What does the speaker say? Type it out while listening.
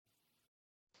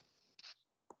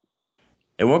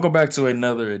And welcome back to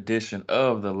another edition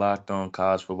of the Locked On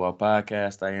College Football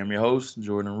Podcast. I am your host,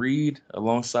 Jordan Reed,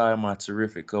 alongside my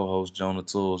terrific co-host, Jonah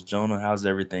Tools. Jonah, how's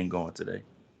everything going today?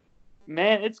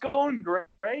 Man, it's going great.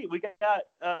 We got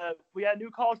a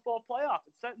new college football playoff.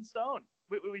 It's set in stone.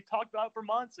 We talked about it for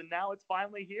months, and now it's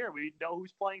finally here. We know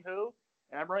who's playing who,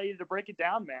 and I'm ready to break it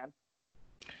down, man.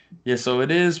 Yeah, so it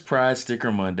is Pride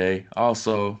Sticker Monday.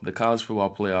 Also, the college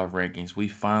football playoff rankings. We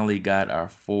finally got our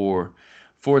four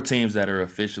teams that are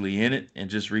officially in it. And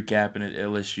just recapping it,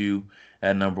 LSU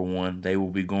at number one. They will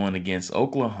be going against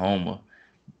Oklahoma.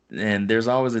 And there's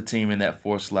always a team in that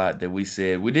fourth slot that we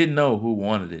said we didn't know who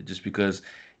wanted it just because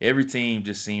every team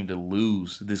just seemed to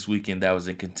lose this weekend that was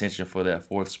in contention for that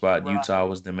fourth spot. Utah Right.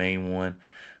 was the main one.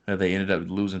 They ended up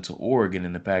losing to Oregon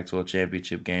in the Pac-12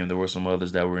 championship game. There were some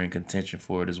others that were in contention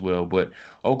for it as well, but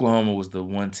Oklahoma was the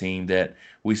one team that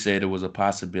we said it was a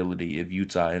possibility if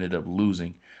Utah ended up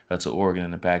losing to Oregon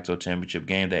in the Pac-12 championship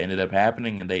game. That ended up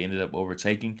happening, and they ended up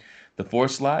overtaking the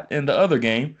fourth slot. In the other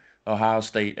game, Ohio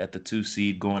State at the 2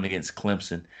 seed going against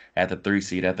Clemson at the 3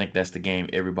 seed. I think that's the game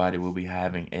everybody will be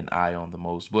having an eye on the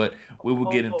most. But we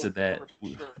will get into Oh, that. for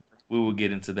sure. We will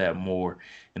get into that more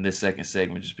in this second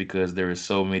segment just because there is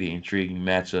so many intriguing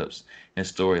matchups and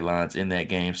storylines in that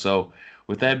game. So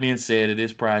with that being said, it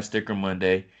is Pride Sticker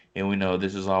Monday, and we know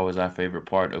this is always our favorite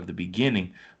part of the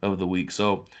beginning of the week.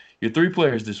 So your three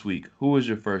players this week, who is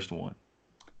your first one?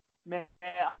 Man,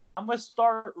 I'm going to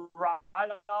start right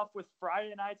off with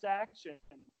Friday night's action.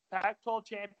 Pac-12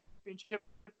 championship,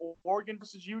 Oregon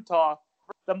versus Utah.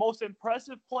 The most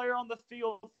impressive player on the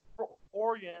field for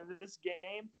Oregon in this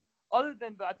game, other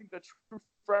than I think the true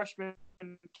freshman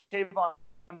Kayvon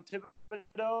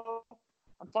Thibodeau.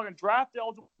 I'm talking draft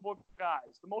eligible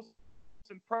guys. The most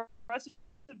impressive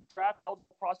draft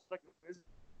eligible prospect in this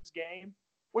game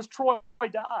was Troy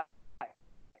Dye,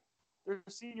 their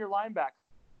senior linebacker.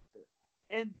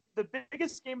 And the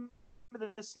biggest game of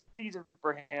the season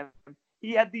for him,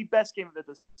 he had the best game of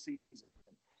the season.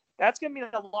 That's going to mean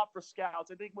a lot for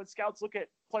scouts. I think when scouts look at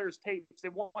players' tapes, they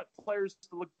want players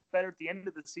to look better at the end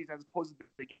of the season as opposed to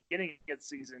the beginning of the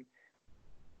season,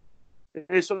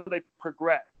 so they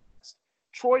progressed.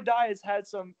 Troy Dye has had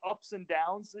some ups and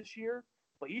downs this year,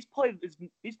 but he's played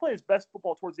his best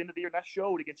football towards the end of the year, and that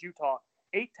showed against Utah.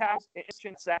 8 tackles,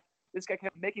 and sack. This guy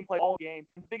kept making play all game.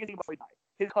 And the biggest thing about Troy Dye,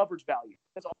 his coverage value.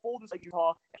 That's a full just like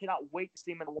Utah. I cannot wait to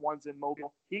see him in the ones in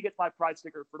Mobile. He gets my pride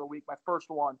sticker for the week, my first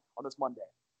one on this Monday.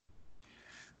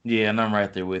 Yeah, and I'm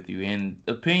right there with you. And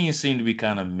opinions seem to be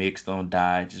kind of mixed on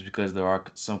Dye just because there are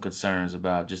some concerns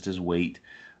about just his weight,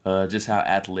 just how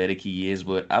athletic he is.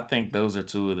 But I think those are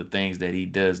two of the things that he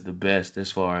does the best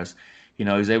as far as,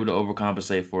 he's able to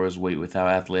overcompensate for his weight with how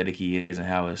athletic he is and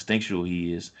how instinctual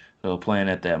he is playing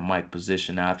at that Mike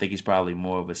position. Now, I think he's probably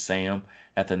more of a Sam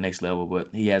at the next level, but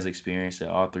he has experience at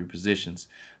all three positions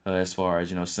as far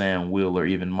as, Sam, Will, or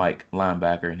even Mike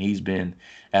linebacker. And he's been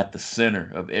at the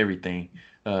center of everything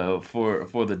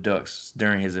for the Ducks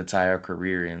during his entire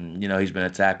career, and he's been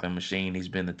a tackling machine. He's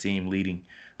been the team leading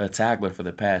tackler for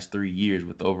the past 3 years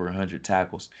with over 100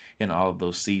 tackles in all of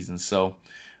those seasons. So,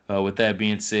 with that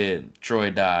being said, Troy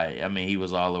Dye, I mean, he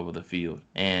was all over the field,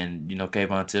 and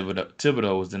Kayvon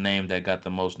Thibodeau was the name that got the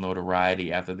most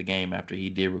notoriety after the game after he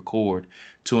did record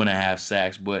 2.5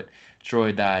 sacks, but.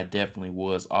 Troy Dye definitely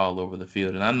was all over the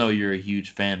field. And I know you're a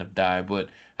huge fan of Dye, but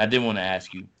I did want to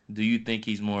ask you, do you think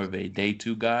he's more of a day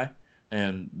two guy?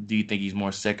 And do you think he's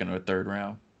more second or third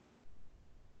round?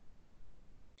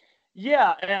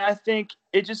 Yeah, and I think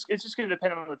it's just going to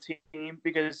depend on the team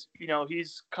because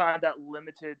he's kind of that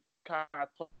limited kind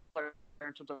of player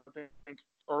in terms of I think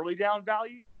early down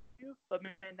value. But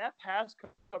man, that pass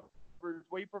coverage,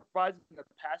 what he provides in the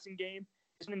passing game,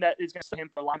 is something that is going to set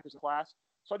him for linebackers class.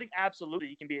 So I think absolutely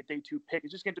he can be a day two pick.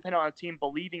 It's just going to depend on a team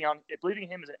believing in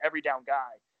him as an every down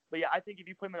guy. But yeah, I think if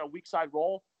you put him in a weak side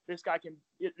role, this guy can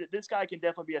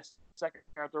definitely be a second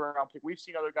or third round pick. We've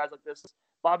seen other guys like this.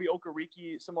 Bobby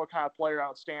Okereke, similar kind of player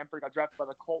out of Stanford, got drafted by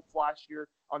the Colts last year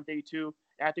on day two,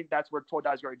 and I think that's where Troy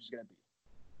Dye's range is going to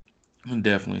be.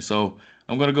 Definitely. So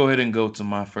I'm going to go ahead and go to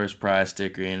my first prize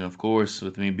sticker. And of course,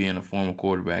 with me being a former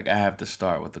quarterback, I have to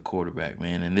start with the quarterback,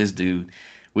 man. And this dude,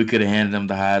 we could have handed him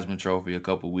the Heisman Trophy a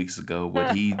couple weeks ago,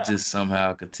 but he just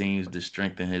somehow continues to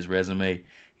strengthen his resume.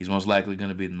 He's most likely going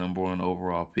to be the number one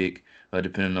overall pick,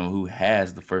 depending on who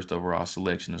has the first overall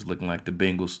selection. It's looking like the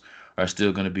Bengals are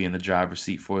still going to be in the driver's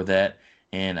seat for that.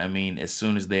 And I mean, as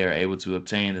soon as they are able to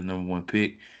obtain the number one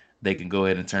pick, they can go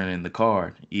ahead and turn in the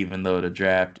card, even though the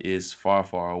draft is far,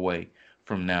 far away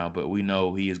from now. But we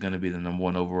know he is going to be the number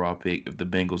one overall pick if the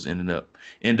Bengals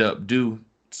end up do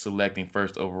selecting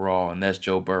first overall, and that's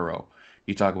Joe Burrow.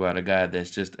 You talk about a guy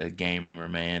that's just a gamer,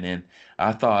 man. And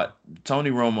I thought Tony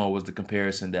Romo was the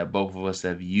comparison that both of us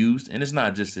have used. And it's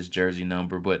not just his jersey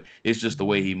number, but it's just the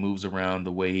way he moves around,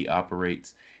 the way he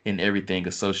operates, and everything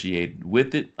associated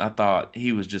with it. I thought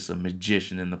he was just a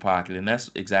magician in the pocket. And that's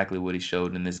exactly what he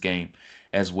showed in this game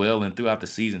as well. And throughout the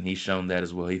season, he's shown that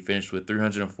as well. He finished with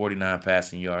 349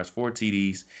 passing yards, 4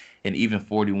 TDs, and even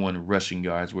 41 rushing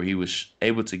yards, where he was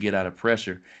able to get out of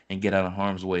pressure and get out of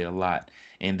harm's way a lot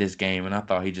in this game. And I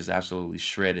thought he just absolutely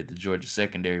shredded the Georgia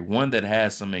secondary, one that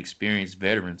has some experienced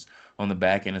veterans on the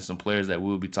back end and some players that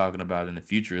we'll be talking about in the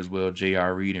future as well.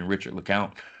 J.R. Reed and Richard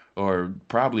LeCounte are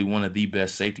probably one of the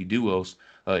best safety duos,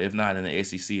 if not in the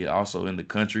SEC, also in the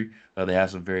country. They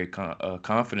have some very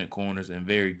confident corners and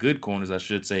very good corners, I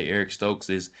should say. Eric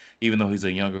Stokes is, even though he's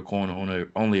a younger corner,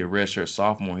 only a redshirt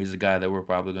sophomore, he's a guy that we're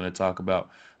probably going to talk about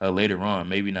later on.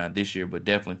 Maybe not this year, but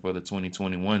definitely for the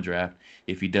 2021 draft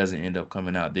if he doesn't end up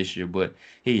coming out this year. But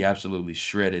he absolutely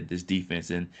shredded this defense.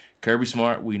 And Kirby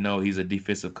Smart, we know he's a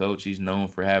defensive coach. He's known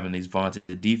for having these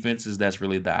vaunted defenses. That's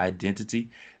really the identity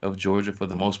of Georgia for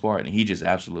the most part. And he just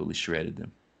absolutely shredded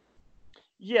them.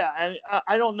 Yeah, and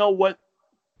I don't know what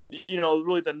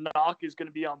really the knock is going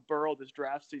to be on Burrow this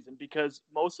draft season, because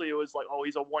mostly it was like, oh,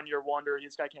 he's a one-year wonder.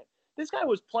 This guy can't. This guy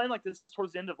was playing like this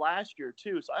towards the end of last year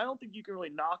too, so I don't think you can really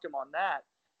knock him on that.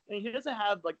 And he doesn't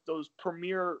have like those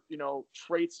premier,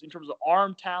 traits in terms of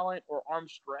arm talent or arm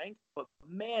strength. But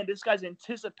man, this guy's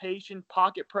anticipation,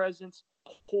 pocket presence,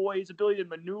 poise, ability to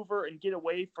maneuver and get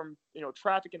away from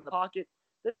traffic in the pocket.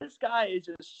 This guy is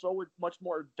just so much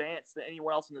more advanced than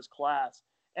anyone else in this class.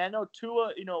 And I know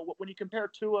Tua, when you compare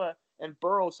Tua and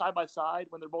Burrow side by side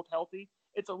when they're both healthy,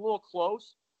 it's a little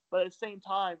close. But at the same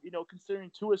time,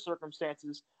 considering Tua's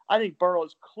circumstances, I think Burrow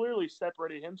has clearly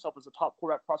separated himself as a top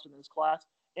quarterback prospect in this class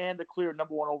and the clear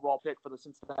number one overall pick for the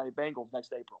Cincinnati Bengals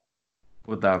next April.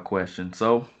 Without question.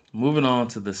 So moving on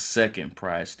to the second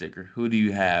prize sticker. Who do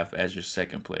you have as your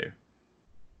second player?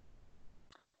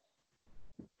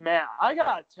 Man, I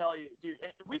gotta tell you, dude,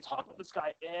 we talk about this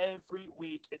guy every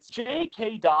week. It's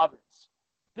J.K. Dobbins.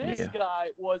 This Yeah, guy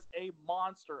was a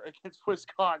monster against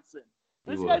Wisconsin.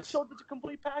 he This guy was. showed the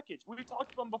complete package. We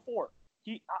talked about him before.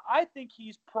 I think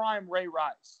he's prime Ray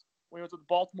Rice when he was with the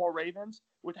Baltimore Ravens,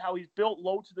 with how he's built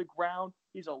low to the ground.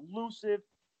 He's elusive.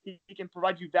 He can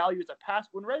provide you value as a pass.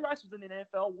 When Ray Rice was in the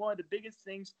NFL, one of the biggest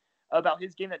things about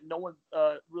his game that no one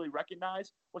really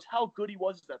recognized was how good he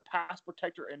was as a pass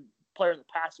protector and player in the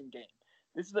passing game.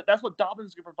 That's what Dobbins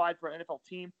is going to provide for an NFL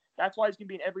team. That's why he's going to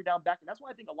be an every down back, and that's why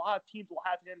I think a lot of teams will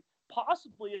have him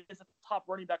possibly as a top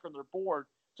running back on their board,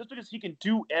 just because he can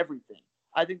do everything.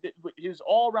 I think that his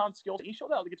all-around skills, he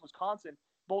showed that against Wisconsin,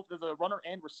 both as a runner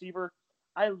and receiver.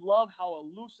 I love how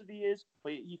elusive he is,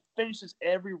 but he finishes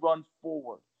every run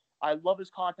forward. I love his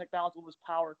contact balance, love his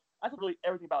power. I love really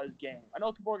everything about his game. I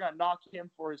know people are going to knock him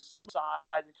for his size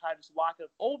and kind of just lack of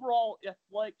overall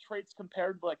athletic traits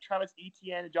compared to like Travis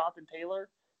Etienne and Jonathan Taylor.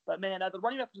 But man, at the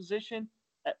running back position,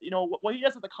 what he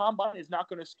does at the combine is not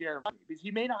going to scare me, because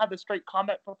he may not have the straight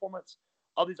combat performance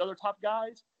of these other top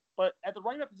guys, but at the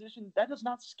running back position, that does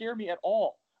not scare me at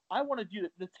all. I want to do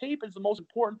that. The tape is the most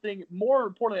important thing, more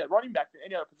importantly at running back than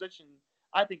any other position,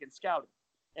 I think, in scouting.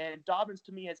 And Dobbins,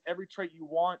 to me, has every trait you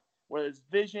want, whether it's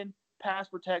vision, pass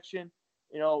protection,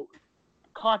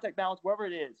 contact balance, wherever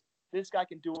it is. This guy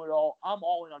can do it all. I'm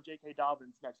all in on J.K.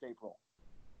 Dobbins next April.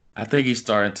 I think he's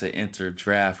starting to enter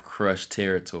draft crush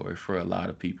territory for a lot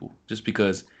of people just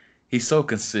because he's so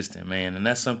consistent, man. And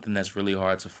that's something that's really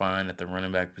hard to find at the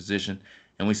running back position.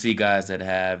 And we see guys that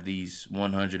have these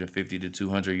 150 to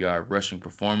 200-yard rushing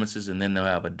performances, and then they'll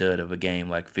have a dud of a game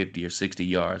like 50 or 60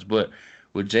 yards. But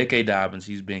with J.K. Dobbins,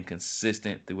 he's been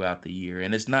consistent throughout the year.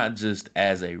 And it's not just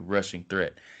as a rushing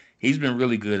threat. He's been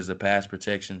really good as a pass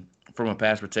protection from a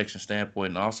pass protection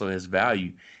standpoint, and also his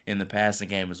value in the passing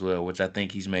game as well, which I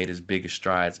think he's made his biggest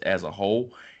strides as a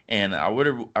whole. And I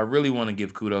really want to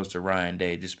give kudos to Ryan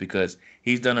Day just because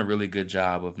he's done a really good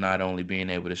job of not only being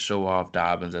able to show off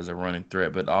Dobbins as a running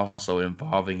threat, but also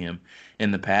involving him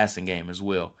in the passing game as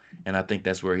well. And I think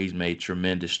that's where he's made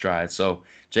tremendous strides. So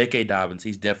J.K. Dobbins,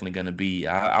 he's definitely going to be,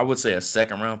 I would say, a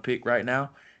second round pick right now,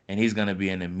 and he's going to be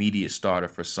an immediate starter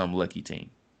for some lucky team.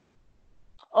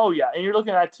 Oh, yeah. And you're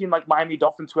looking at a team like Miami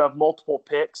Dolphins who have multiple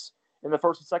picks in the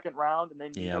first and second round, and they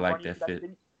need Yeah, I a like running that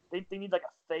fit. they need like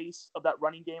a face of that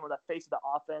running game or that face of the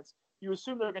offense. You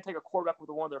assume they're going to take a quarterback with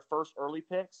one of their first early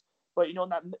picks. But, in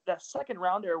that second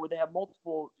round area where they have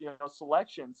multiple,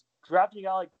 selections, drafting a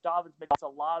guy like Dobbins makes a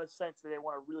lot of sense that they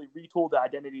want to really retool the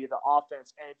identity of the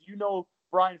offense. And if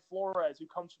Brian Flores, who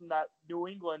comes from that New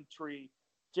England tree,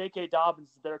 J.K.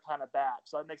 Dobbins is their kind of back.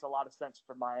 So that makes a lot of sense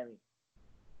for Miami.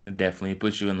 It definitely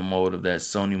puts you in the mold of that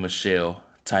Sony Michelle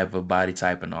type of body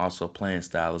type and also playing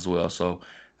style as well. So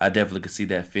I definitely could see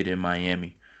that fit in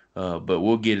Miami. But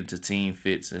we'll get into team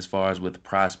fits as far as with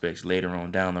prospects later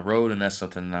on down the road, and that's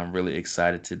something that I'm really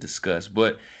excited to discuss.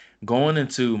 But going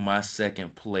into my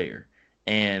second player,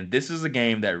 and this is a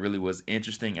game that really was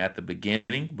interesting at the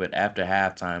beginning, but after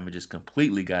halftime, it just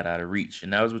completely got out of reach.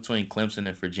 And that was between Clemson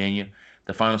and Virginia.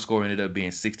 The final score ended up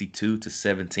being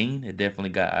 62-17. It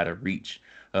definitely got out of reach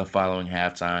following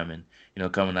halftime. And,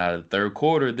 coming out of the third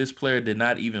quarter, this player did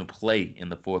not even play in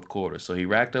the fourth quarter. So he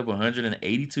racked up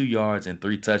 182 yards and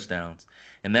three touchdowns.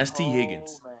 And that's T. Oh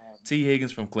Higgins. man. T.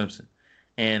 Higgins from Clemson.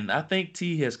 And I think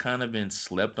T has kind of been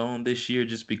slept on this year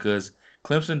just because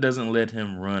Clemson doesn't let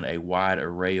him run a wide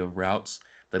array of routes.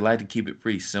 They like to keep it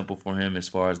pretty simple for him as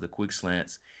far as the quick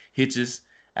slants, hitches,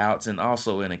 outs, and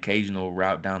also an occasional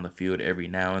route down the field every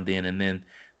now and then. And then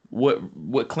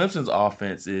what Clemson's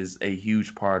offense is a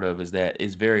huge part of is that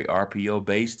it's very RPO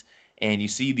based, and you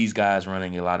see these guys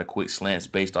running a lot of quick slants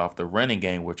based off the running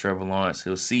game. Where Trevor Lawrence,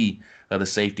 he'll see the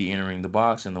safety entering the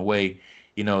box, and the way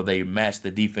they match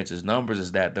the defense's numbers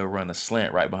is that they'll run a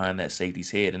slant right behind that safety's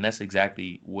head, and that's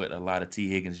exactly what a lot of T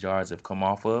Higgins yards have come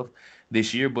off of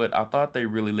this year. But I thought they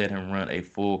really let him run a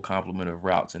full complement of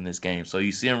routes in this game. So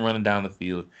you see him running down the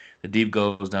field, the deep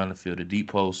goes down the field, the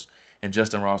deep post, and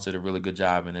Justin Ross did a really good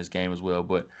job in this game as well.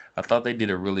 But I thought they did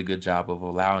a really good job of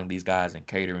allowing these guys and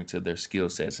catering to their skill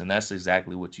sets. And that's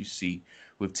exactly what you see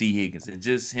with T. Higgins. And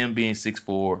just him being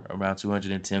 6'4", around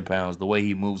 210 pounds, the way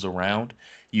he moves around,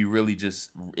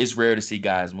 it's rare to see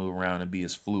guys move around and be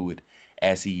as fluid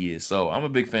as he is. So I'm a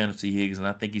big fan of T. Higgins, and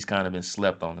I think he's kind of been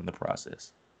slept on in the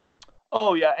process.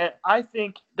 Oh yeah, and I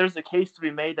think there's a case to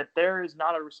be made that there is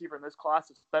not a receiver in this class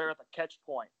that's better at the catch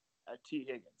point at T.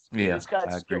 Higgins. Yeah, This I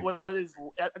guy's skill, agree.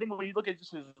 I think when you look at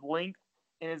just his length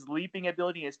and his leaping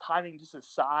ability, his timing, just his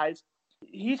size,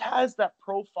 he has that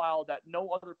profile that no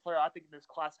other player I think in this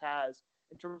class has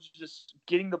in terms of just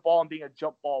getting the ball and being a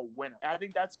jump ball winner. And I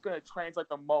think that's going to translate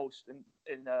the most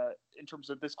in terms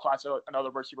of this class and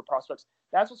other receiver prospects.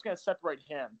 That's what's going to separate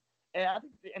him. And I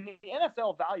think the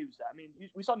NFL values that. I mean,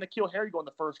 we saw N'Keal Harry go in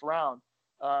the first round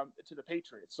to the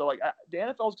Patriots. So the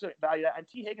NFL is going to value that. And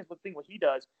T. Higgins, what he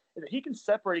does is that he can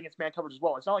separate against man coverage as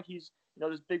well. It's not like he's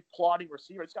this big plodding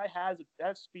receiver. This guy has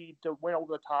that speed to win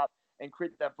over the top and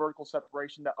create that vertical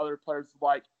separation that other players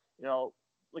like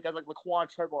guys like Laquan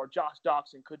Treadwell or Josh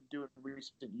Doctson couldn't do in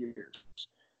recent years.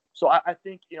 So I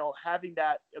think having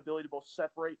that ability to both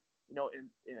separate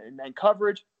in man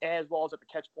coverage as well as at the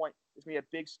catch point is going to be a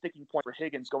big sticking point for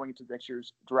Higgins going into next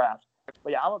year's draft.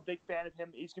 But yeah, I'm a big fan of him.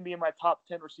 He's going to be in my top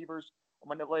 10 receivers on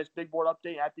my latest big board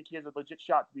update. And I think he has a legit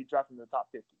shot to be drafted in the top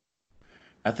 50.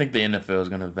 I think the NFL is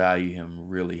going to value him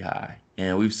really high,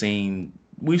 and we've seen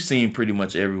pretty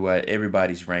much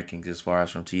everybody's rankings as far as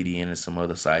from TDN and some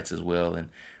other sites as well. And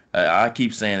I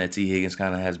keep saying that T Higgins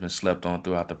kind of has been slept on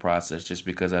throughout the process, just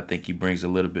because I think he brings a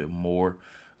little bit more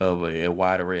of a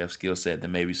wide array of skill set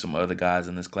than maybe some other guys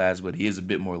in this class, but he is a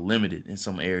bit more limited in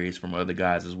some areas from other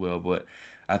guys as well. But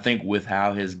I think with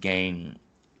how his game,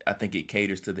 I think it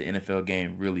caters to the NFL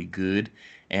game really good,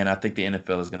 and I think the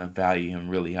NFL is going to value him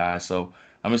really high. So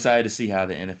I'm excited to see how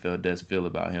the NFL does feel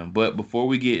about him. But before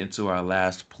we get into our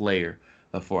last player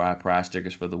for our prize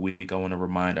stickers for the week, I want to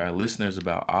remind our listeners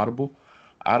about Audible.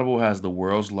 Audible has the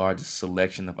world's largest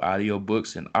selection of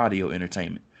audiobooks and audio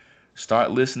entertainment.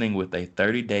 Start listening with a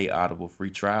 30-day Audible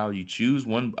free trial. You choose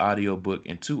one audiobook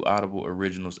and two Audible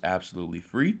originals absolutely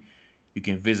free. You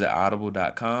can visit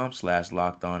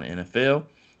audible.com/lockedonnfl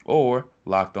or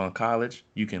Locked On College.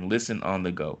 You can listen on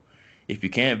the go. If you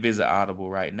can't visit Audible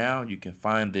right now, you can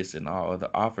find this and all other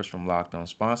offers from Locked On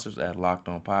sponsors at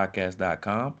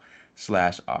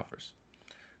lockedonpodcast.com/offers.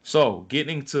 So,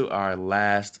 getting to our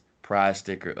last prize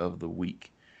sticker of the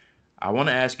week. I want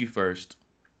to ask you first,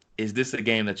 is this a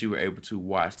game that you were able to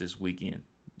watch this weekend?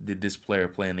 Did this player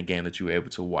play in the game that you were able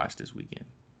to watch this weekend?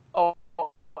 Oh,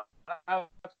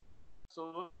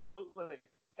 absolutely.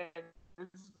 And this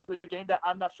is the game that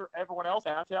I'm not sure everyone else.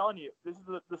 And I'm telling you, this is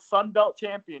the Sun Belt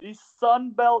champion. The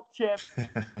Sun Belt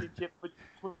championship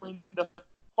between the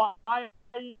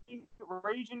fighting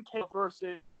Raging K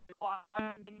versus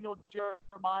Daniel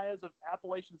Jeremiah's of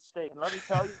Appalachian State. And let me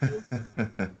tell you,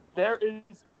 there is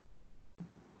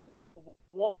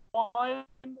one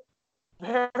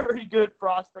very good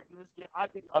prospect in this game, I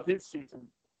think, of his season.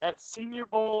 That Senior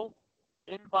Bowl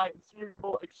invite and Senior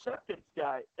Bowl acceptance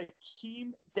guy,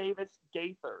 Akeem Davis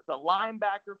Gaither, the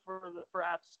linebacker for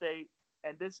App State.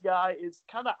 And this guy is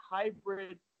kind of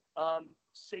hybrid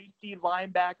safety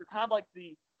linebacker, kind of like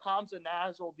the Hamza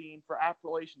Nasruddin for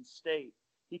Appalachian State.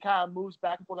 He kind of moves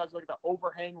back and forth as like the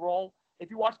overhang role.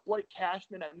 If you watch Blake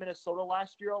Cashman at Minnesota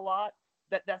last year a lot,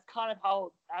 that's kind of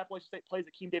how Appalachian State plays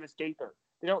Akeem Davis Gaither.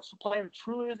 They don't play him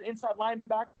truly as an inside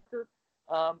linebacker,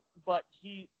 but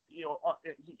he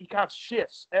kind of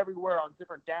shifts everywhere on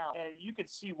different downs, and you can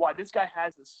see why this guy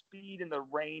has the speed and the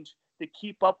range to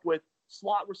keep up with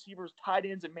slot receivers, tight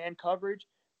ends, and man coverage.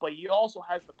 But he also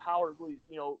has the power to really,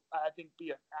 I think, be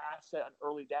an asset on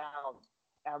early downs.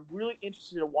 And I'm really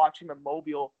interested in watching him in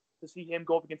Mobile to see him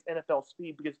go up against NFL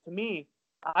speed, because to me,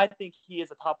 I think he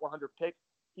is a top 100 pick.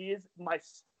 He is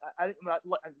I'm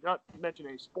not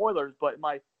mentioning any spoilers, but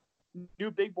my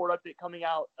new big board update coming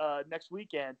out next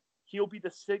weekend, he'll be the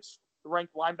 6th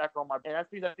ranked linebacker on my board. And that's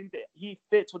because I think that he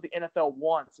fits what the NFL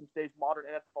wants in today's modern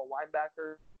NFL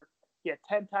linebacker. He had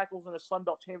 10 tackles in the Sun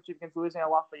Belt Championship against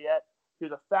Louisiana Lafayette. He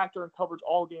was a factor in coverage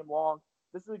all game long.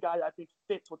 This is a guy that I think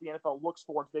fits what the NFL looks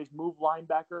for in today's move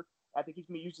linebacker. I think he's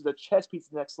going to be used as a chess piece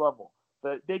at the next level.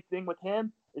 The big thing with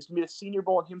him is going to be the Senior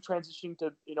Bowl and him transitioning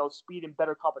to speed and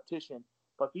better competition.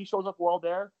 But if he shows up well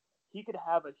there, he could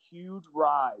have a huge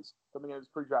rise coming into this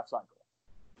pre-draft cycle.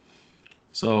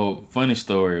 So, funny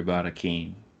story about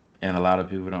Akeem, and a lot of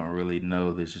people don't really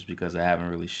know this just because I haven't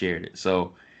really shared it.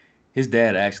 So, his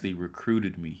dad actually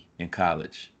recruited me in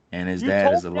college, and his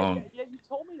dad is a long you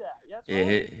told me that. Yes, yeah,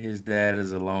 his dad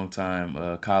is a long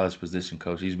time college position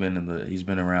coach. He's been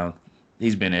around,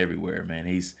 he's been everywhere, man.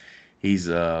 He's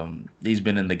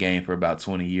been in the game for about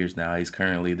 20 years now. He's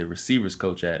currently the receivers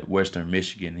coach at Western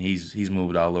Michigan. He's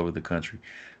moved all over the country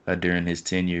during his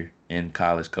tenure in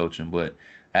college coaching, but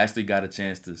I actually got a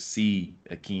chance to see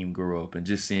Akeem grow up and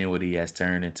just seeing what he has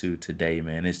turned into today,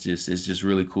 man. It's just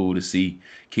really cool to see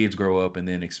kids grow up and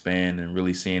then expand and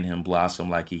really seeing him blossom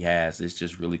like he has. It's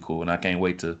just really cool, and I can't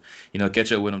wait to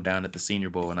catch up with him down at the Senior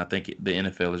Bowl. And I think the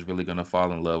NFL is really going to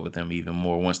fall in love with him even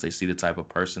more once they see the type of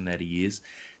person that he is.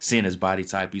 Seeing his body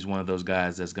type, he's one of those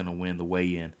guys that's going to win the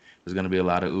weigh-in. There's going to be a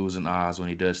lot of oohs and ahs when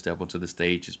he does step onto the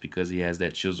stage, just because he has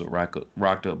that chiseled,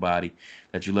 rocked up body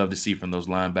that you love to see from those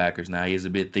linebackers. Now, he is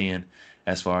a bit thin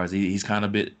as far as he's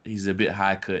a bit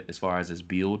high cut as far as his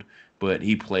build, but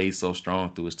he plays so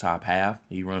strong through his top half.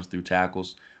 He runs through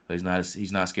tackles. He's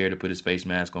not scared to put his face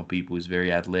mask on people. He's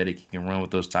very athletic. He can run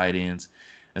with those tight ends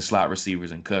and slot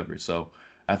receivers and coverage. So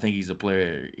I think he's a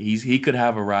player. He could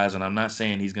have a rise, and I'm not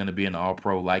saying he's going to be an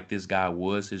All-Pro like this guy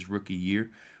was his rookie year,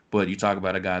 but you talk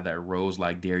about a guy that rose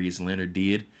like Darius Leonard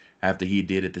did after he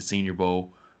did at the Senior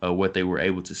Bowl. What they were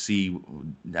able to see,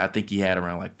 I think he had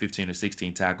around like 15 or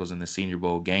 16 tackles in the Senior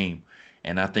Bowl game.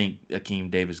 And I think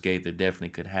Akeem Davis Gaither definitely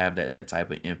could have that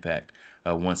type of impact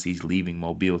once he's leaving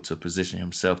Mobile to position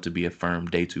himself to be a firm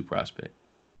day 2 prospect.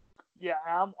 Yeah,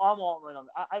 I'm all in on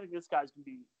that. I think this guy's going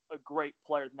to be a great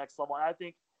player at the next level. And I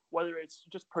think whether it's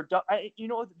just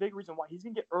the big reason why he's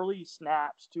going to get early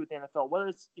snaps too at the NFL, whether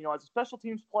it's, as a special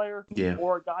teams player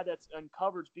or a guy that's in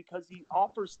coverage, because he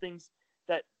offers things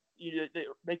that that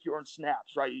make you earn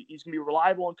snaps, right? He's going to be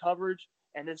reliable in coverage,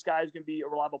 and this guy is going to be a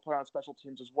reliable player on special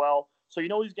teams as well. So he's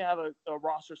going to have a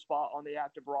roster spot on the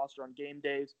active roster on game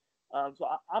days. So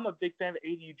I'm a big fan of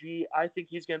ADG. I think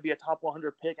he's going to be a top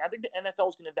 100 pick. I think the NFL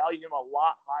is going to value him a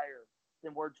lot higher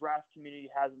than where draft community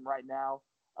has him right now.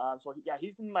 So he's going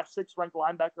to be my 6th ranked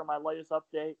linebacker in my latest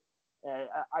update. And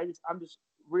I'm just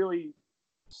really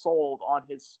sold on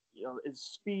his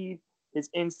speed, his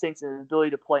instincts, and his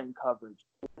ability to play in coverage.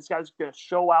 This guy's going to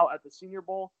show out at the Senior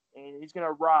Bowl, and he's going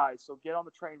to rise. So get on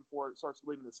the train before it starts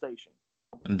leaving the station.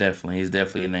 Definitely. He's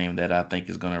definitely a name that I think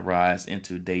is going to rise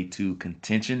into day 2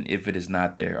 contention if it is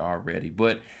not there already.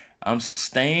 But I'm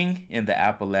staying in the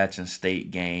Appalachian State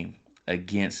game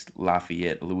against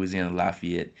Lafayette, Louisiana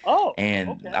Lafayette. Oh, and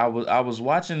okay. I was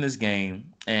watching this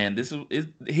game, and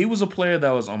he was a player that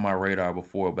was on my radar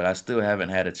before, but I still haven't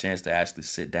had a chance to actually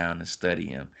sit down and study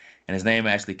him. And his name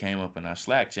actually came up in our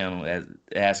Slack channel as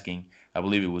asking, I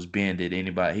believe it was Ben, did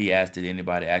anybody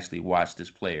actually watch this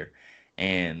player?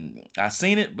 And I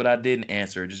seen it, but I didn't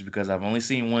answer just because I've only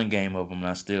seen one game of him, and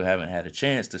I still haven't had a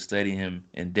chance to study him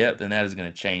in depth, and that is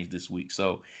going to change this week.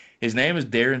 So his name is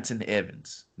Darrington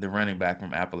Evans, the running back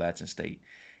from Appalachian State.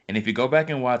 And if you go back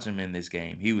and watch him in this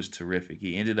game, he was terrific.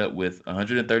 He ended up with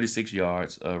 136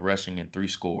 yards rushing and 3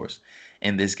 scores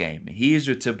in this game. He is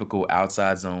your typical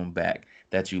outside zone back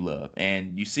that you love.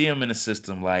 And you see him in a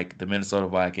system like the Minnesota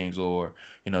Vikings or,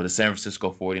 the San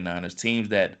Francisco 49ers, teams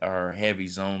that are heavy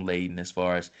zone laden as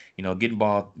far as, getting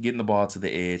the ball to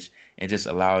the edge and just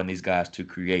allowing these guys to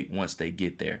create once they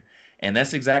get there. And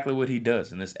that's exactly what he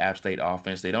does in this App State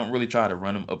offense. They don't really try to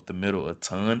run him up the middle a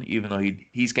ton, even though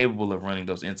he's capable of running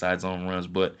those inside zone runs.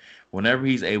 But whenever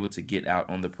he's able to get out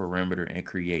on the perimeter and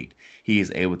create, he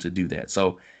is able to do that.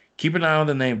 So Keep an eye on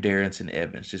the name Darrington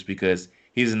Evans, just because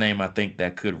he's a name I think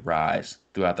that could rise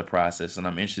throughout the process, and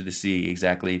I'm interested to see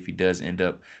exactly if he does end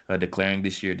up declaring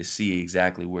this year, to see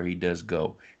exactly where he does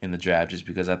go in the draft, just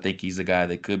because I think he's a guy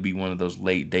that could be one of those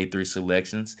late day 3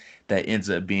 selections that ends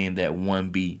up being that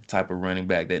 1B type of running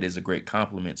back that is a great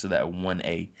complement to that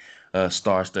 1A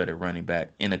star-studded running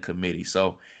back in a committee.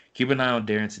 So keep an eye on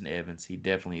Darrington Evans. He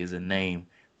definitely is a name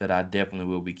that I definitely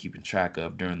will be keeping track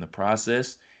of during the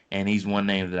process. And he's one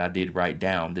name that I did write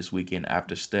down this weekend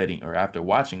after studying, or after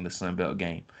watching the Sun Belt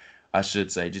game, I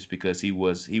should say, just because he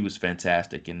was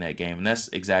fantastic in that game, and that's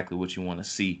exactly what you want to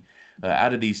see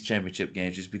out of these championship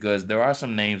games. Just because there are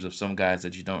some names of some guys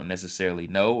that you don't necessarily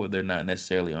know, or they're not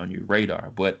necessarily on your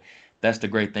radar, but that's the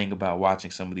great thing about watching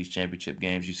some of these championship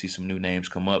games. You see some new names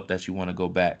come up that you want to go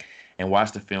back and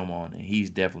watch the film on, and he's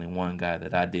definitely one guy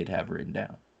that I did have written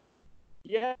down.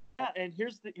 Yeah, and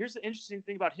here's the interesting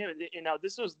thing about him. And now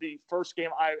this was the first game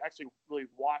I actually really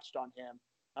watched on him.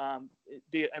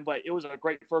 But it was a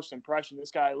great first impression.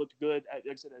 This guy looked good at,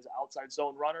 like I said, as an outside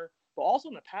zone runner, but also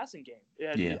in the passing game.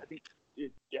 Yeah.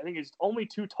 I think his only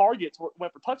 2 targets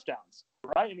went for touchdowns.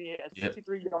 Right? I mean, he had Yep.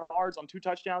 53 yards on 2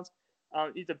 touchdowns.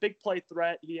 He's a big play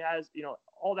threat. He has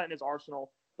all that in his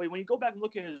arsenal. But when you go back and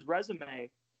look at his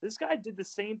resume, this guy did the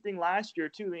same thing last year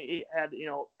too. He had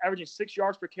averaging 6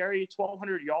 yards per carry,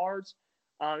 1,200 yards.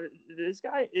 This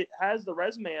guy has the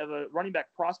resume of a running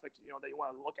back prospect that you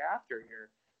want to look after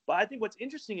here. But I think what's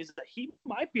interesting is that he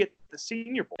might be at the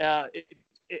Senior Bowl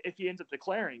if he ends up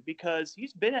declaring, because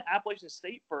he's been at Appalachian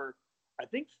State for I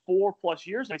think 4+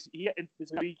 years. He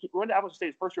went to Appalachian State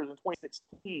his first year was in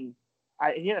 2016.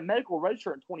 He had a medical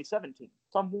redshirt in 2017.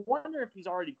 So I'm wondering if he's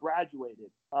already graduated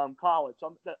college.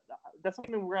 So that's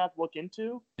something we're going to have to look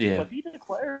into. Yeah. But if he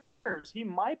declares, he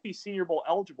might be Senior Bowl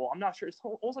eligible. I'm not sure. It's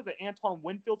almost like the Antoine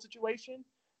Winfield situation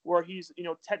where he's,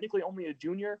 technically only a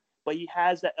junior, but he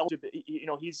has that eligibility.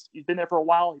 He's been there for a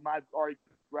while. He might have already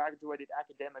graduated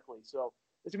academically. So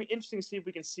it's going to be interesting to see if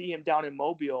we can see him down in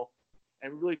Mobile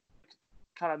and really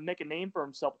kind of make a name for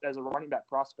himself as a running back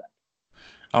prospect.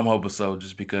 I'm hoping so,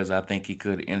 just because I think he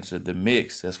could enter the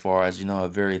mix as far as, a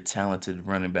very talented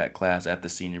running back class at the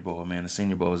Senior Bowl. Man, the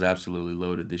Senior Bowl is absolutely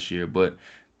loaded this year, but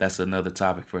that's another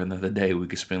topic for another day. We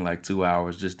could spend like 2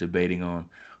 hours just debating on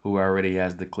who already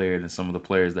has declared and some of the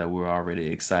players that we're already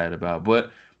excited about.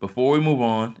 But before we move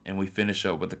on and we finish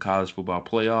up with the college football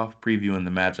playoff, previewing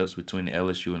the matchups between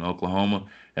LSU and Oklahoma,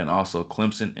 and also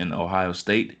Clemson and Ohio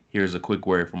State, here's a quick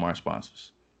word from our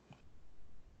sponsors.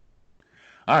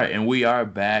 All right, and we are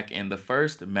back. And the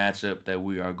first matchup that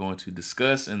we are going to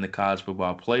discuss in the college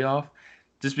football playoff,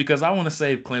 just because I want to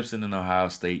save Clemson and Ohio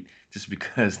State, just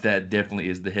because that definitely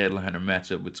is the headliner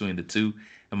matchup between the two,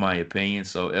 in my opinion.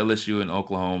 So LSU and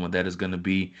Oklahoma, that is going to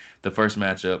be the first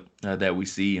matchup that we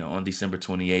see on December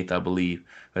 28th, I believe,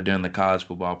 during the college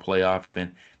football playoff.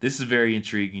 And this is very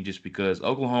intriguing, just because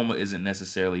Oklahoma isn't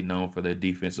necessarily known for their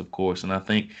defense, of course. And I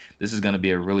think this is going to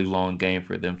be a really long game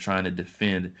for them, trying to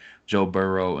defend Joe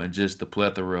Burrow and just the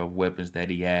plethora of weapons that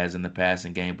he has in the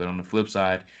passing game. But on the flip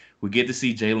side, we get to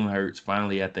see Jalen Hurts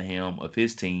finally at the helm of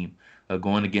his team,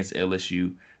 going against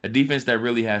LSU, a defense that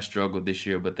really has struggled this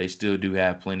year, but they still do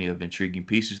have plenty of intriguing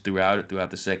pieces throughout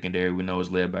the secondary. We know it's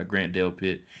led by Grant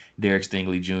Delpit, Derek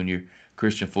Stingley Jr.,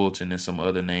 Christian Fulton, and some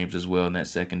other names as well in that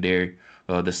secondary.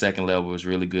 The second level is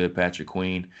really good. Patrick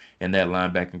Queen and that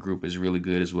linebacking group is really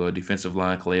good as well. Defensive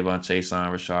line, Clavon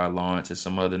Chaisson, Rashard Lawrence, and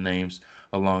some other names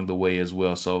along the way as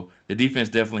well. So the defense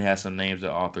definitely has some names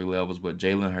at all 3 levels, but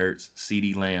Jalen Hurts,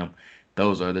 CeeDee Lamb,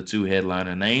 those are the 2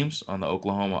 headliner names on the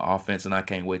Oklahoma offense, and I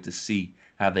can't wait to see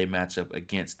how they match up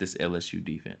against this LSU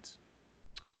defense.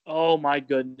 Oh my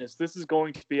goodness, this is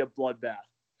going to be a bloodbath.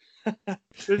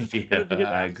 This is Yeah, going to be an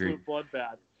I agree. absolute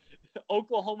bloodbath.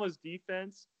 Oklahoma's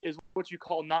defense is what you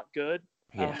call not good.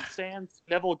 Yeah. Sans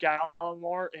Neville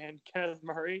Gallimore and Kenneth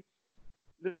Murray,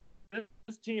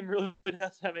 this team really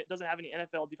doesn't have any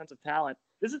NFL defensive talent.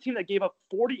 This is a team that gave up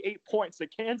 48 points to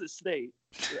Kansas State.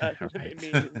 Right. I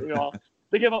mean,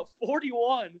 they gave up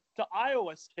 41 to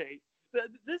Iowa State.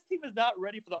 This team is not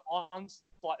ready for the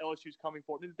onslaught LSU's coming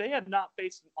for. They have not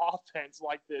faced an offense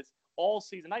like this all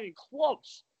season. Not even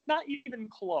close. Not even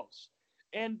close.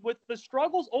 And with the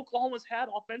struggles Oklahoma's had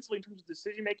offensively in terms of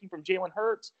decision making from Jalen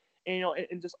Hurts and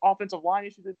just offensive line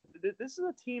issues, this is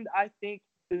a team that I think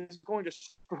is going to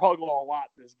struggle a lot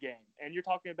this game. And you're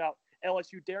talking about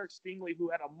LSU, Derek Stingley, who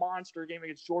had a monster game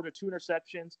against Georgia, 2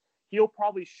 interceptions. He'll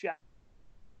probably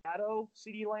shadow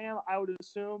CeeDee Lamb, I would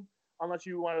assume, unless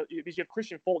you want to, because you have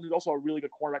Christian Fulton, who's also a really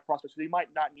good cornerback prospect, so he might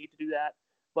not need to do that.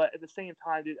 But at the same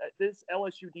time, this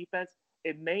LSU defense,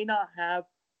 it may not have,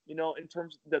 in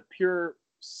terms of the pure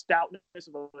stoutness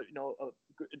of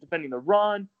defending the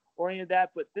run or any of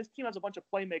that. But this team has a bunch of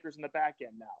playmakers in the back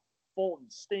end now. Fulton,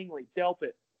 Stingley,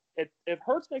 Delpit. If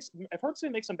Hurts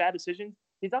makes some bad decisions,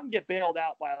 he's not gonna get bailed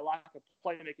out by a lack of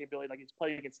playmaking ability like he's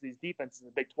playing against these defenses in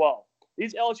the Big 12.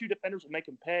 These LSU defenders will make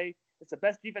him pay. It's the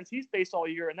best defense he's faced all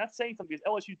year, and that's saying something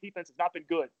because LSU defense has not been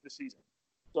good this season.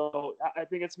 So I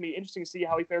think it's going to be interesting to see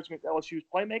how he fares against LSU's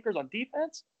playmakers on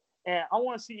defense. And I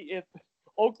want to see if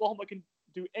Oklahoma can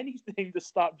do anything to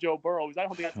stop Joe Burrow, because I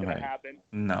don't think that's going to happen.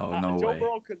 No way. Joe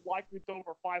Burrow could likely throw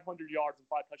over 500 yards and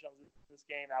 5 touchdowns in this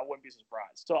game, and I wouldn't be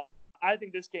surprised. So I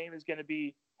think this game is going to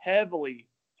be heavily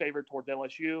favored towards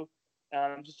LSU,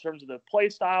 just in terms of the play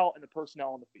style and the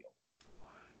personnel on the field.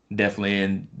 Definitely.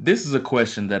 And this is a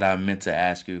question that I meant to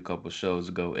ask you a couple shows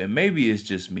ago, and maybe it's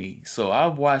just me. So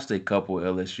I've watched a couple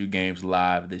LSU games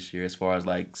live this year, as far as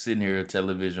like sitting here at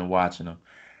television watching them.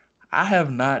 I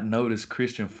have not noticed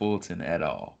Christian Fulton at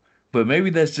all. But maybe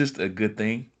that's just a good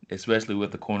thing, especially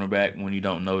with the cornerback. When you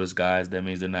don't notice guys, that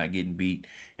means they're not getting beat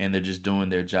and they're just doing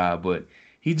their job. But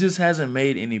he just hasn't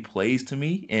made any plays to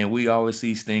me. And we always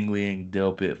see Stingley and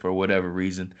Delpit for whatever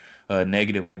reason,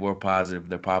 negative or positive,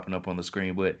 they're popping up on the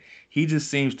screen. But he just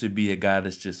seems to be a guy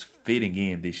that's just fitting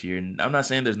in this year. And I'm not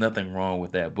saying there's nothing wrong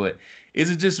with that, but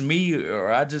is it just me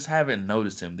or I just haven't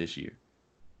noticed him this year?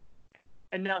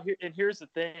 And here's the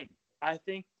thing. I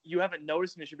think you haven't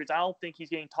noticed him this year because I don't think he's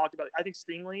getting talked about. I think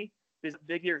Stingley, this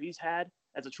big year he's had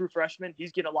as a true freshman,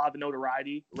 he's getting a lot of the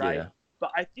notoriety, right? Yeah.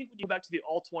 But I think when you go back to the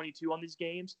All-22 on these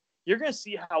games, you're going to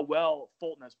see how well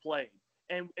Fulton has played.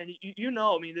 And I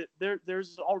mean,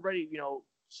 there's already,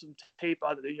 some tape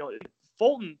out there.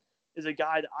 Fulton is a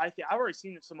guy that I've already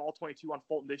seen some All-22 on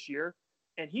Fulton this year.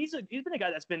 And he's been a guy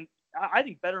that's been, I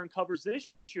think, better in covers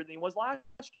this year than he was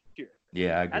last year.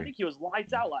 Yeah, I agree. I think he was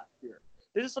lights out last year.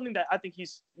 This is something that I think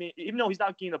even though he's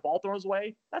not getting the ball thrown his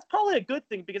way, that's probably a good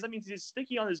thing because that means he's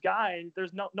sticky on his guy and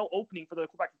there's no opening for the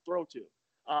quarterback to throw to.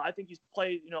 I think he's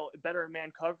played, better in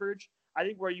man coverage. I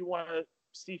think where you want to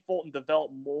see Fulton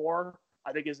develop more,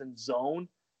 I think, is in zone.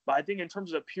 But I think in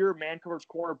terms of a pure man coverage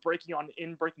corner, breaking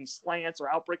slants or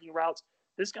out breaking routes,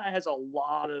 this guy has a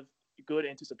lot of good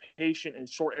anticipation and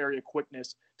short area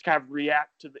quickness to kind of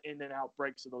react to the in and out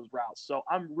breaks of those routes. So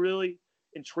I'm really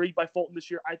intrigued by Fulton this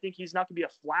year. I think he's not going to be a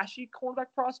flashy cornerback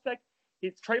prospect.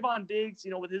 It's Trayvon Diggs,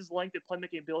 with his length and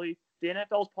playmaking ability, the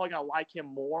NFL is probably going to like him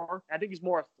more. I think he's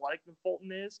more athletic than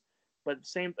Fulton is, but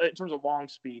same in terms of long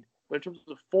speed. But in terms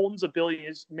of Fulton's ability,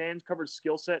 his man-covered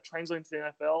skill set translating to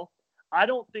the NFL, I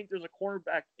don't think there's a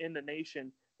cornerback in the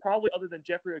nation, probably other than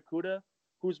Jeffrey Okudah,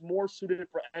 who's more suited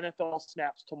for NFL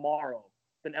snaps tomorrow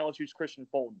than LSU's Christian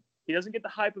Fulton. He doesn't get the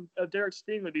hype of Derek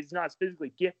Stingley because he's not as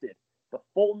physically gifted. But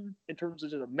Fulton, in terms of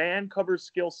just a man-covered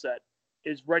skill set,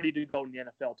 is ready to go in the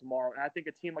NFL tomorrow. And I think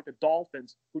a team like the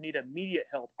Dolphins, who need immediate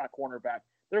help at cornerback,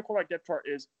 their cornerback depth chart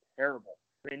is terrible.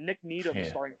 I mean, Nick Needham is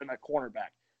starting from that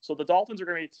cornerback. So the Dolphins are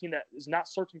going to be a team that is not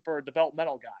searching for a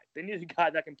developmental guy. They need a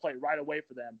guy that can play right away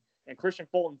for them. And Christian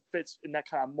Fulton fits in that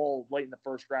kind of mold late in the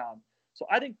first round. So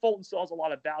I think Fulton still has a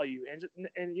lot of value.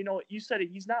 And you said it,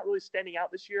 he's not really standing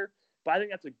out this year, but I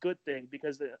think that's a good thing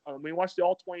because when you watch the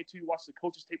All-22, watch the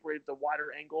coaches tape rate at the wider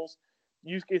angles,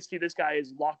 you can see this guy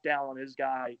is locked down on his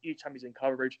guy each time he's in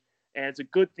coverage. And it's a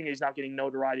good thing he's not getting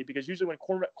notoriety because usually when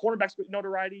cornerbacks get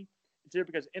notoriety, it's either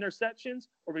because of interceptions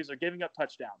or because they're giving up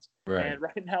touchdowns. Right. And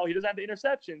right now he doesn't have the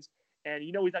interceptions, and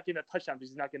he's not getting a touchdown because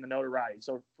he's not getting the notoriety.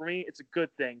 So for me, it's a good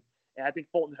thing. And I think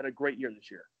Fulton had a great year this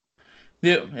year.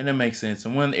 Yeah, and it makes sense.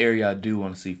 And one area I do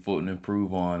want to see Fulton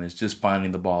improve on is just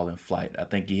finding the ball in flight. I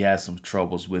think he has some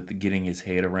troubles with getting his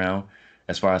head around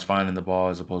as far as finding the ball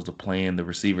as opposed to playing the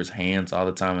receiver's hands all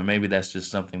the time. And maybe that's just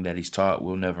something that he's taught.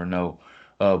 We'll never know.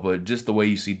 But just the way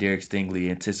you see Derek Stingley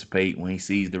anticipate when he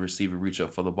sees the receiver reach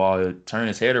up for the ball, he'll turn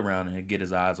his head around and he'll get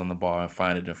his eyes on the ball and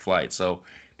find it in flight. So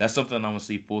that's something I want to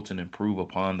see Fulton improve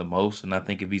upon the most. And I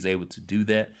think if he's able to do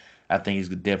that, I think he's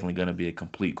definitely going to be a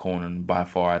complete corner. And by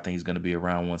far, I think he's going to be a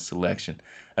round one selection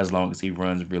as long as he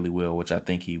runs really well, which I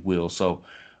think he will. So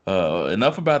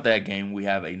enough about that game. We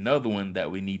have another one that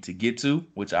we need to get to,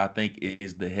 which I think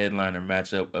is the headliner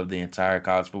matchup of the entire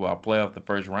college football playoff, the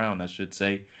first round, I should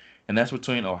say. And that's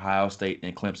between Ohio State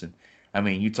and Clemson. I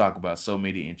mean, you talk about so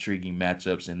many intriguing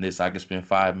matchups in this. I could spend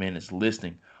 5 minutes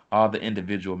listing all the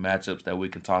individual matchups that we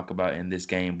can talk about in this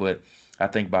game. But I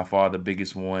think by far the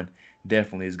biggest one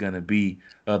definitely is going to be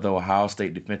the Ohio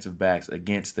State defensive backs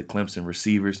against the Clemson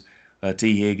receivers.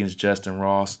 T. Higgins, Justin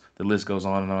Ross, the list goes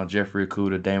on and on. Jeffrey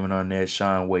Okudah, Damon Arnett,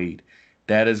 Sean Wade.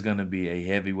 that is going to be a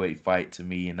heavyweight fight to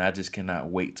me, and I just cannot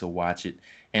wait to watch it.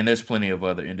 And there's plenty of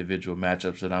other individual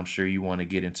matchups that I'm sure you want to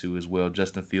get into as well.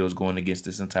 Justin Fields going against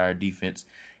this entire defense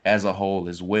as a whole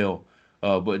as well.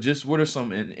 But just what are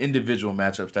some individual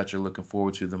matchups that you're looking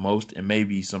forward to the most, and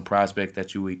maybe some prospects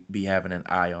that you would be having an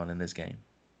eye on in this game?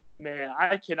 Man,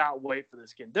 I cannot wait for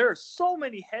this game. There are so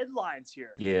many headlines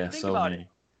here. Yeah, Think so about it. many.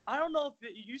 I don't know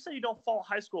if you say you don't follow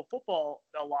high school football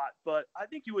a lot, but I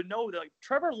think you would know that like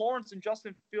Trevor Lawrence and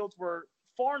Justin Fields were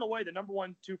far and away the number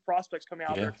 1, 2 prospects coming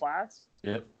out of Yeah. their class,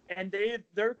 Yep. and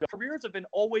their careers have been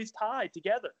always tied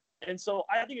together. And so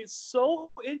I think it's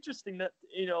so interesting that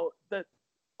that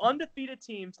undefeated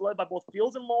teams led by both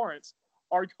Fields and Lawrence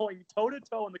are going toe to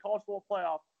toe in the college football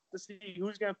playoff to see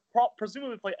who's going to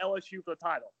presumably play LSU for the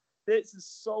title. This is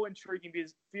so intriguing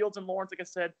because Fields and Lawrence, like I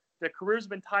said, their careers have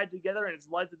been tied together, and it's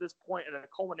led to this point at a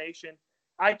culmination.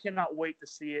 I cannot wait to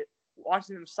see it.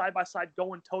 Watching them side by side,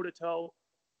 going toe to toe,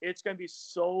 it's going to be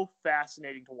so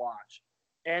fascinating to watch.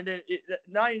 And then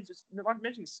not even just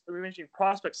mentioning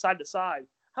prospects side to side.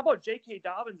 How about J.K.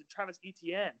 Dobbins and Travis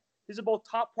Etienne? These are both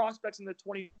top prospects in the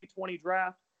 2020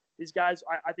 draft. These guys,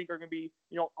 I think, are going to be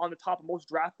on the top of most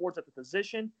draft boards at the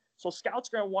position. So scouts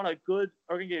are going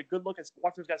to get a good look at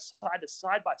watching those guys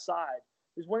side by side.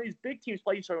 Because when these big teams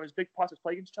play each other, when these big prospects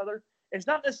play against each other, it's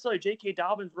not necessarily J.K.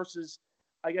 Dobbins versus,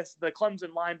 I guess, the Clemson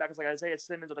linebackers like Isaiah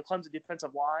Simmons or the Clemson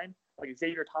defensive line, like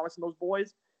Xavier Thomas and those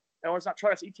boys. And it's not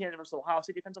Travis Etienne versus the Ohio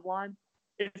State defensive line.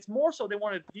 It's more so they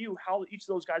want to view how each of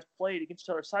those guys played against each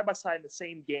other side by side in the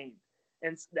same game.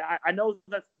 And I know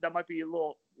that might be a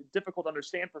little difficult to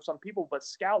understand for some people, but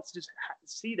scouts just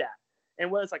see that. And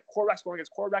whether it's like quarterbacks going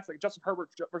against quarterbacks, like Justin Herbert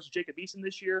versus Jacob Eason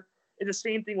this year, it's the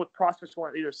same thing with prospects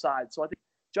going on either side. So I think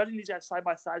judging these guys side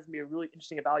by side is going to be a really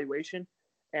interesting evaluation.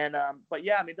 And but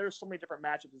yeah, I mean, there's so many different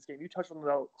matchups in this game. You touched on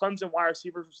the Clemson wide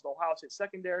receivers versus the Ohio State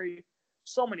secondary.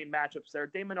 So many matchups there.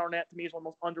 Damon Arnett, to me, is one of the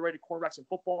most underrated cornerbacks in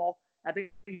football. I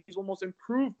think he's one of the most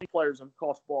improved players in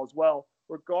college football as well,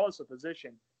 regardless of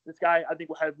position. This guy, I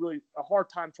think, had really a hard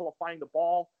time finding the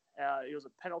ball. He was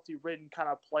a penalty-ridden kind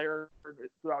of player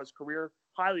throughout his career,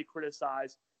 highly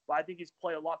criticized. But I think he's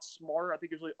played a lot smarter. I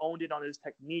think he's really owned it on his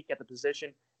technique at the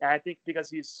position. And I think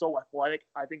because he's so athletic,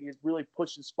 I think he's really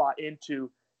pushed his spot into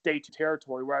day 2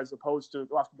 territory, whereas opposed to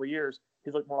the last couple of years,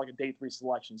 he's looked more like a day 3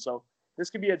 selection. So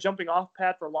this could be a jumping off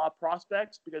pad for a lot of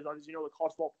prospects because, as you know, the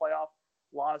college football playoff,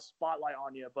 a lot of spotlight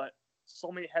on you. But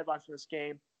so many headlines from this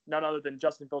game, none other than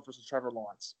Justin Fields versus Trevor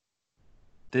Lawrence.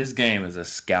 This game is a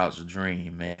scout's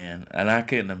dream, man. And I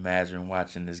couldn't imagine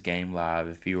watching this game live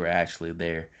if he were actually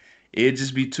there. It'd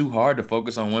just be too hard to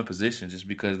focus on one position just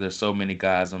because there's so many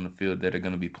guys on the field that are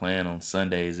going to be playing on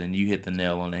Sundays. And you hit the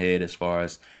nail on the head as far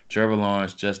as Trevor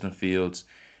Lawrence, Justin Fields,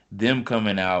 them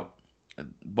coming out.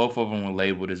 Both of them were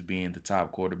labeled as being the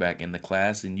top quarterback in the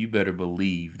class, and you better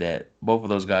believe that both of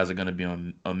those guys are going to be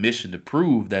on a mission to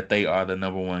prove that they are the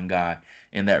number one guy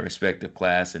in that respective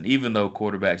class. And even though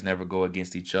quarterbacks never go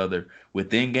against each other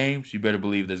within games, you better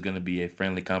believe there's going to be a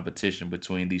friendly competition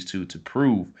between these two to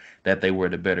prove that they were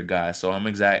the better guys. So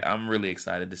I'm really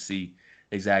excited to see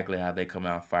exactly how they come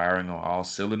out firing on all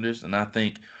cylinders. And I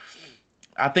think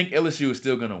LSU is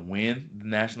still going to win the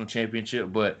national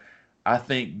championship, but I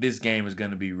think this game is going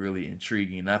to be really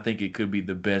intriguing. I think it could be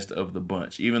the best of the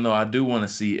bunch. Even though I do want to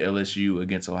see LSU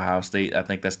against Ohio State, I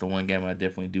think that's the one game I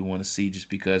definitely do want to see just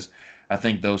because I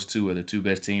think those two are the two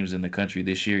best teams in the country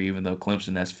this year, even though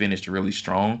Clemson has finished really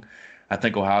strong. I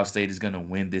think Ohio State is going to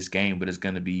win this game, but it's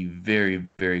going to be very,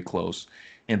 very close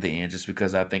in the end just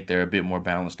because I think they're a bit more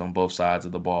balanced on both sides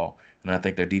of the ball. And I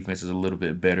think their defense is a little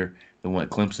bit better than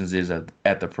what Clemson's is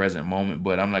at the present moment.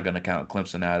 But I'm not going to count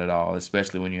Clemson out at all,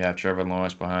 especially when you have Trevor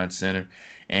Lawrence behind center.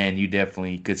 And you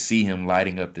definitely could see him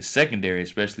lighting up the secondary,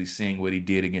 especially seeing what he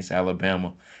did against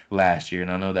Alabama last year.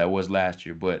 And I know that was last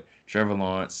year, but Trevor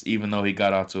Lawrence, even though he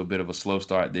got off to a bit of a slow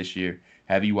start this year,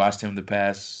 have you watched him the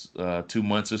past 2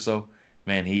 months or so?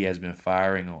 Man, he has been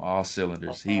firing on all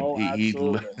cylinders. Oh,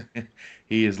 absolutely.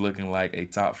 He is looking like a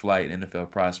top flight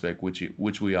NFL prospect,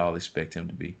 which we all expect him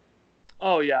to be.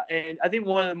 Oh yeah, and I think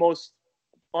one of the most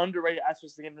underrated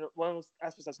aspects of the game, one of those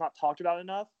aspects that's not talked about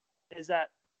enough, is that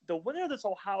the winner of this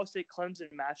Ohio State Clemson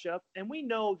matchup, and we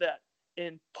know that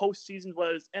in postseason,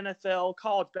 whether it's NFL,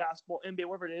 college basketball, NBA,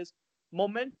 whatever it is,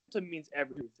 momentum means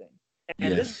everything.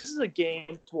 And this Yes. is a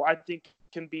game to where I think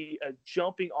can be a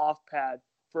jumping off pad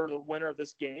for the winner of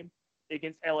this game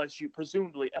against LSU,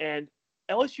 presumably. And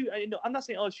LSU, I'm not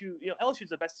saying LSU, LSU is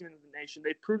the best team in the nation.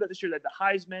 They proved that this year. That the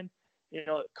Heisman,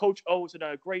 Coach O has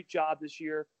done a great job this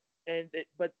year,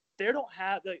 but they don't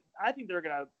have. I think they're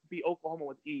going to beat Oklahoma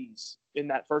with ease in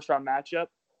that first round matchup.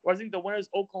 Where I think the winners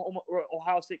Oklahoma or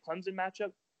Ohio State Clemson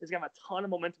matchup is going to have a ton of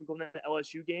momentum going into the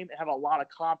LSU game and have a lot of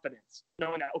confidence,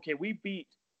 knowing that, okay, we beat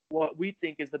what we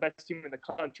think is the best team in the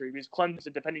country because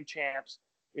Clemson, defending champs,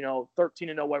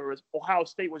 13-0, whatever. Ohio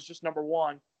State was just number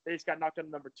one. They just got knocked out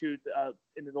number two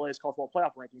in the latest college football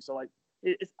playoff ranking. So,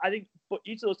 I think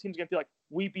each of those teams are going to feel like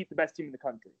we beat the best team in the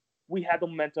country. We had the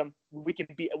momentum. We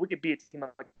could beat a team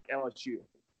like LSU.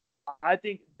 I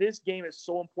think this game is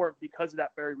so important because of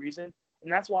that very reason.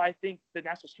 And that's why I think the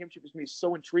national championship is going to be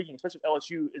so intriguing, especially if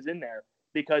LSU is in there,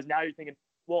 because now you're thinking,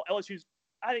 well, I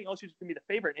think LSU is going to be the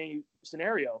favorite in any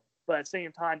scenario. But at the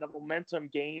same time, the momentum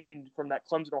gained from that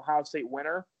Clemson-Ohio State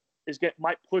winner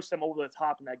might push them over the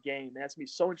top in that game. And that's going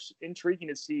to be so intriguing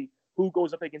to see who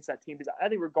goes up against that team. Because I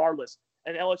think regardless,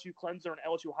 an LSU-Clemson or an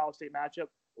LSU-Ohio State matchup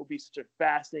will be such a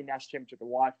fascinating national championship to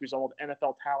watch because all the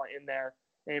NFL talent in there.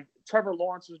 And Trevor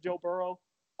Lawrence versus Joe Burrow,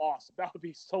 awesome. That would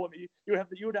be so amazing.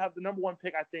 You would have the number one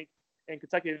pick, I think, in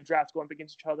consecutive drafts going up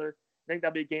against each other. I think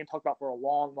that'd be a game talked about for a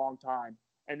long, long time.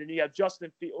 And then you have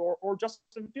Justin Fields or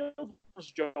Justin Fields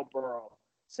versus Joe Burrow.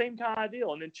 Same kind of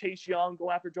deal. And then Chase Young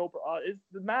go after Joe Burrow.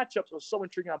 The matchups are so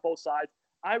intriguing on both sides.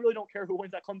 I really don't care who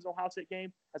wins that Clemson-Ohio State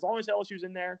game. As long as LSU's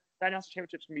in there, that national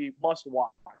championship's going to be must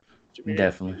watch.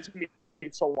 Definitely. It's going to be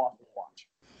so awesome to watch.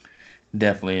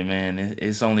 Definitely, man.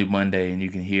 It's only Monday, and you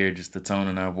can hear just the tone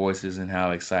in our voices and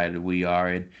how excited we are.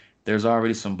 And there's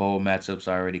already some bowl matchups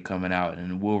already coming out,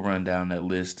 and we'll run down that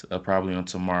list probably on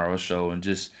tomorrow's show and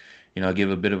just give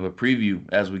a bit of a preview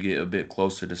as we get a bit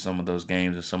closer to some of those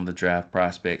games and some of the draft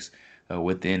prospects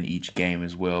within each game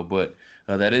as well. But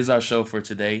that is our show for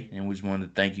today, and we just wanted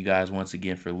to thank you guys once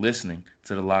again for listening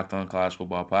to the Locked On College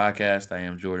Football Podcast. I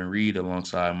am Jordan Reed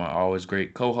alongside my always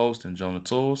great co-host and Jonah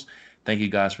Tools. Thank you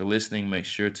guys for listening. Make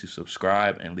sure to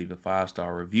subscribe and leave a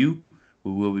 5-star review.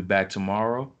 We will be back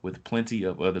tomorrow with plenty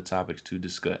of other topics to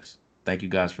discuss. Thank you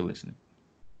guys for listening.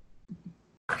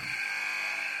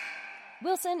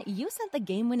 Wilson, you sent the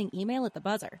game-winning email at the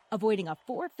buzzer, avoiding a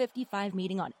 4:55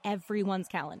 meeting on everyone's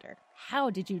calendar.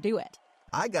 How did you do it?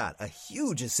 I got a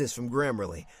huge assist from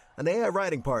Grammarly, an AI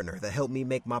writing partner that helped me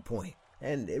make my point.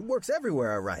 And it works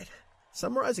everywhere I write.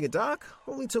 Summarizing a doc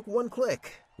only took one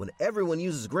click. When everyone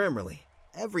uses Grammarly,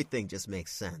 everything just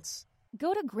makes sense.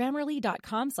 Go to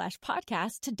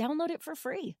Grammarly.com/podcast to download it for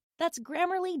free. That's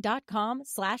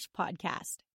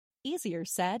Grammarly.com/podcast. Easier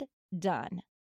said, done.